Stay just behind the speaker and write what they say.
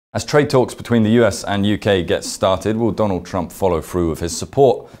As trade talks between the US and UK get started, will Donald Trump follow through with his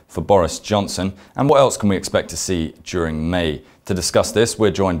support for Boris Johnson? And what else can we expect to see during May? To discuss this,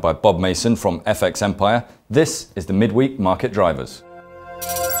 we're joined by Bob Mason from FX Empire. This is the Midweek Market Drivers.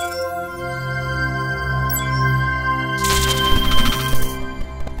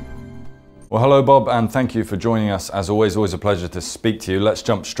 Well, hello, Bob, and thank you for joining us. As always a pleasure to speak to you. Let's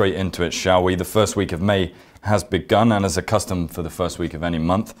jump straight into it, shall we? The first week of May has begun, and as a custom for the first week of any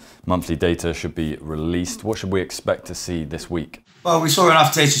month, monthly data should be released. What should we expect to see this week? Well, we saw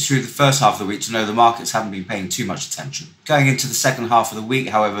enough data through the first half of the week to know the markets haven't been paying too much attention. Going into the second half of the week,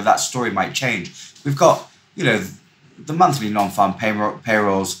 however, that story might change. We've got, the monthly non-farm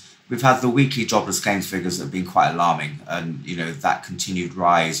payrolls. We've had the weekly jobless claims figures that have been quite alarming, and that continued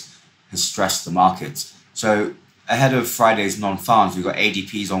rise has stressed the markets. So ahead of Friday's non-farms, we've got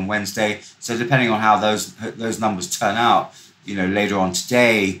ADPs on Wednesday. So depending on how those numbers turn out, later on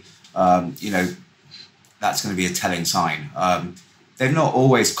today, that's going to be a telling sign. They've not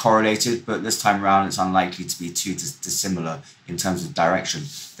always correlated, but this time around, it's unlikely to be too dissimilar in terms of direction.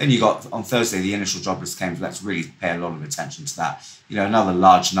 Then you got on Thursday the initial jobless claims. Let's really pay a lot of attention to that. Another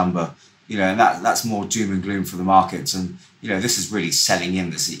large number. And that's more doom and gloom for the markets. And, this is really selling in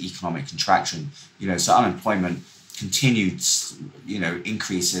this economic contraction. So unemployment continued,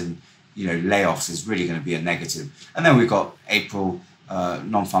 increase in, layoffs is really going to be a negative. And then we've got April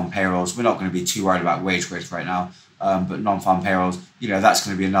non-farm payrolls. We're not going to be too worried about wage growth right now. But non-farm payrolls, that's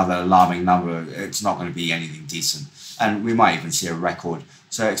going to be another alarming number. It's not going to be anything decent. And we might even see a record.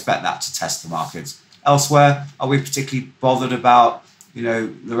 So expect that to test the markets. Elsewhere, are we particularly bothered about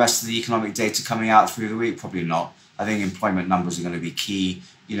the rest of the economic data coming out through the week? Probably not. I think employment numbers are going to be key.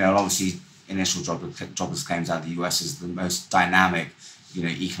 Obviously initial jobless claims out of the US is the most dynamic,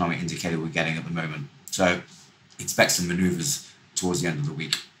 economic indicator we're getting at the moment. So expect some maneuvers towards the end of the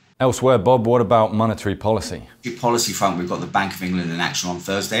week. Elsewhere, Bob, what about monetary policy? The policy front, we've got the Bank of England in action on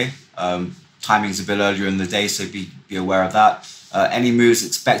Thursday. Timing's a bit earlier in the day, so be aware of that. Any moves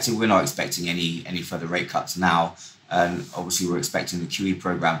expected? We're not expecting any further rate cuts now. And obviously, we're expecting the QE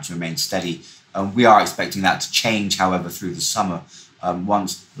program to remain steady. We are expecting that to change, however, through the summer.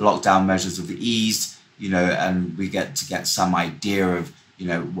 Once lockdown measures have eased, and we get some idea of,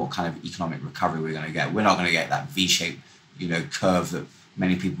 what kind of economic recovery we're going to get. We're not going to get that V-shaped, curve that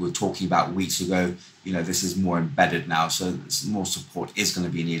many people were talking about weeks ago. This is more embedded now, so more support is going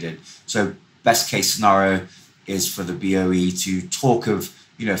to be needed. So best case scenario is for the BOE to talk of,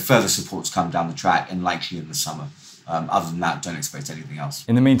 further support to come down the track and likely in the summer. Other than that, don't expect anything else.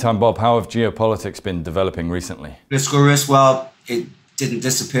 In the meantime, Bob, how have geopolitics been developing recently? Political risk, well, it didn't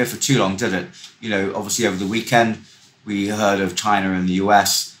disappear for too long, did it? Obviously over the weekend, we heard of China and the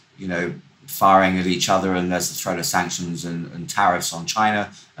US, firing at each other, and there's the threat of sanctions and tariffs on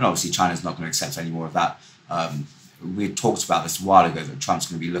China. And obviously China's not going to accept any more of that. We talked about this a while ago, that Trump's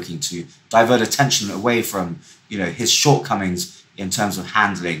going to be looking to divert attention away from, his shortcomings in terms of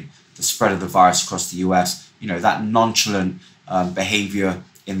handling the spread of the virus across the US. That nonchalant behavior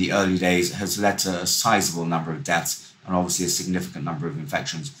in the early days has led to a sizable number of deaths and obviously a significant number of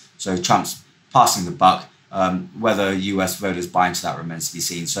infections. So Trump's passing the buck. Whether US voters buy into that remains to be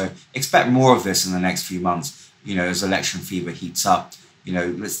seen. So expect more of this in the next few months, as election fever heats up.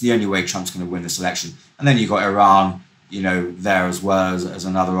 That's the only way Trump's going to win this election. And then you've got Iran, there as well as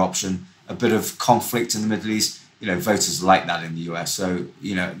another option. A bit of conflict in the Middle East. Voters like that in the US. So,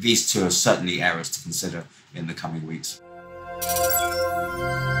 these two are certainly areas to consider in the coming weeks.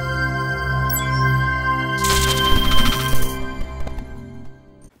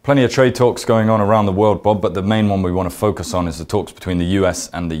 Plenty of trade talks going on around the world, Bob, but the main one we want to focus on is the talks between the US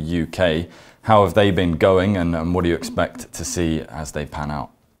and the UK. How have they been going, and what do you expect to see as they pan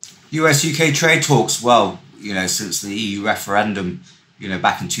out? US-UK trade talks, well, since the EU referendum,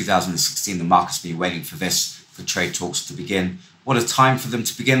 back in 2016, the market's been waiting for trade talks to begin. What a time for them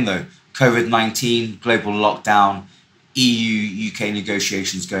to begin, though. COVID-19, global lockdown, EU-UK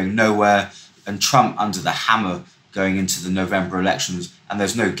negotiations going nowhere, and Trump under the hammer going into the November elections, and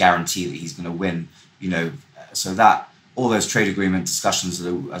there's no guarantee that he's going to win. So that all those trade agreement discussions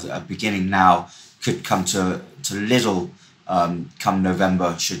that are beginning now could come to little come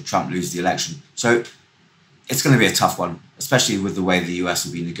November should Trump lose the election. So it's going to be a tough one, especially with the way the US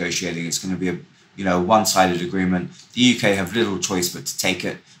will be negotiating. It's going to be a one-sided agreement. The UK have little choice but to take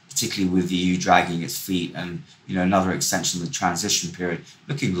it, particularly with the EU dragging its feet and, another extension of the transition period,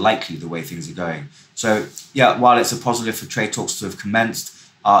 looking likely the way things are going. So, yeah, while it's a positive for trade talks to have commenced,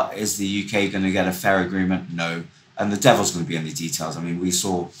 is the UK going to get a fair agreement? No. And the devil's going to be in the details. I mean, we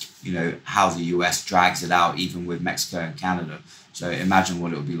saw, how the US drags it out, even with Mexico and Canada. So imagine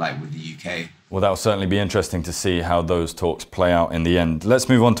what it would be like with the UK. Well, that will certainly be interesting to see how those talks play out in the end. Let's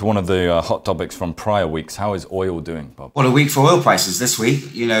move on to one of the hot topics from prior weeks. How is oil doing, Bob? What a week for oil prices this week.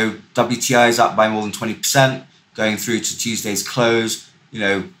 WTI is up by more than 20%, going through to Tuesday's close.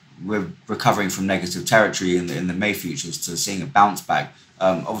 We're recovering from negative territory in the May futures to seeing a bounce back.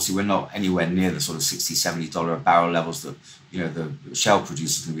 Obviously, we're not anywhere near the sort of $60, $70 a barrel levels that the shale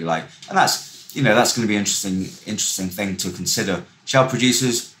producers are going to be like, and that's going to be interesting thing to consider. Shale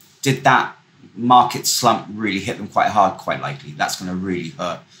producers, did that market slump really hit them quite hard? Quite likely. That's going to really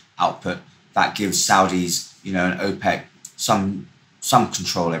hurt output. That gives Saudis, and OPEC some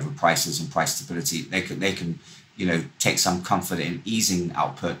control over prices and price stability. They can take some comfort in easing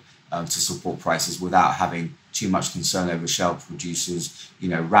output to support prices without having too much concern over shale producers,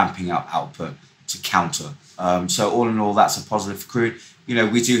 ramping up output to counter. So all in all, that's a positive for crude.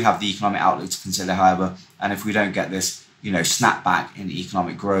 We do have the economic outlook to consider, however, and if we don't get this, snapback in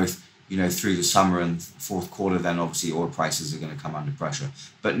economic growth, through the summer and fourth quarter, then obviously oil prices are going to come under pressure.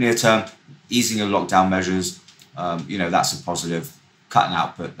 But near term, easing of lockdown measures, that's a positive. Cutting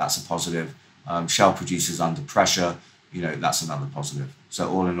output, that's a positive. Shale producers under pressure, that's another positive. So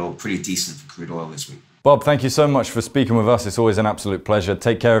all in all, pretty decent for crude oil this week. Bob, thank you so much for speaking with us. It's always an absolute pleasure.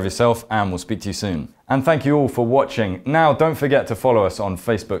 Take care of yourself and we'll speak to you soon. And thank you all for watching. Now, don't forget to follow us on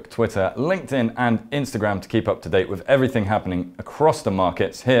Facebook, Twitter, LinkedIn and Instagram to keep up to date with everything happening across the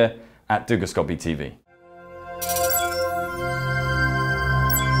markets here at Dugoscopy TV.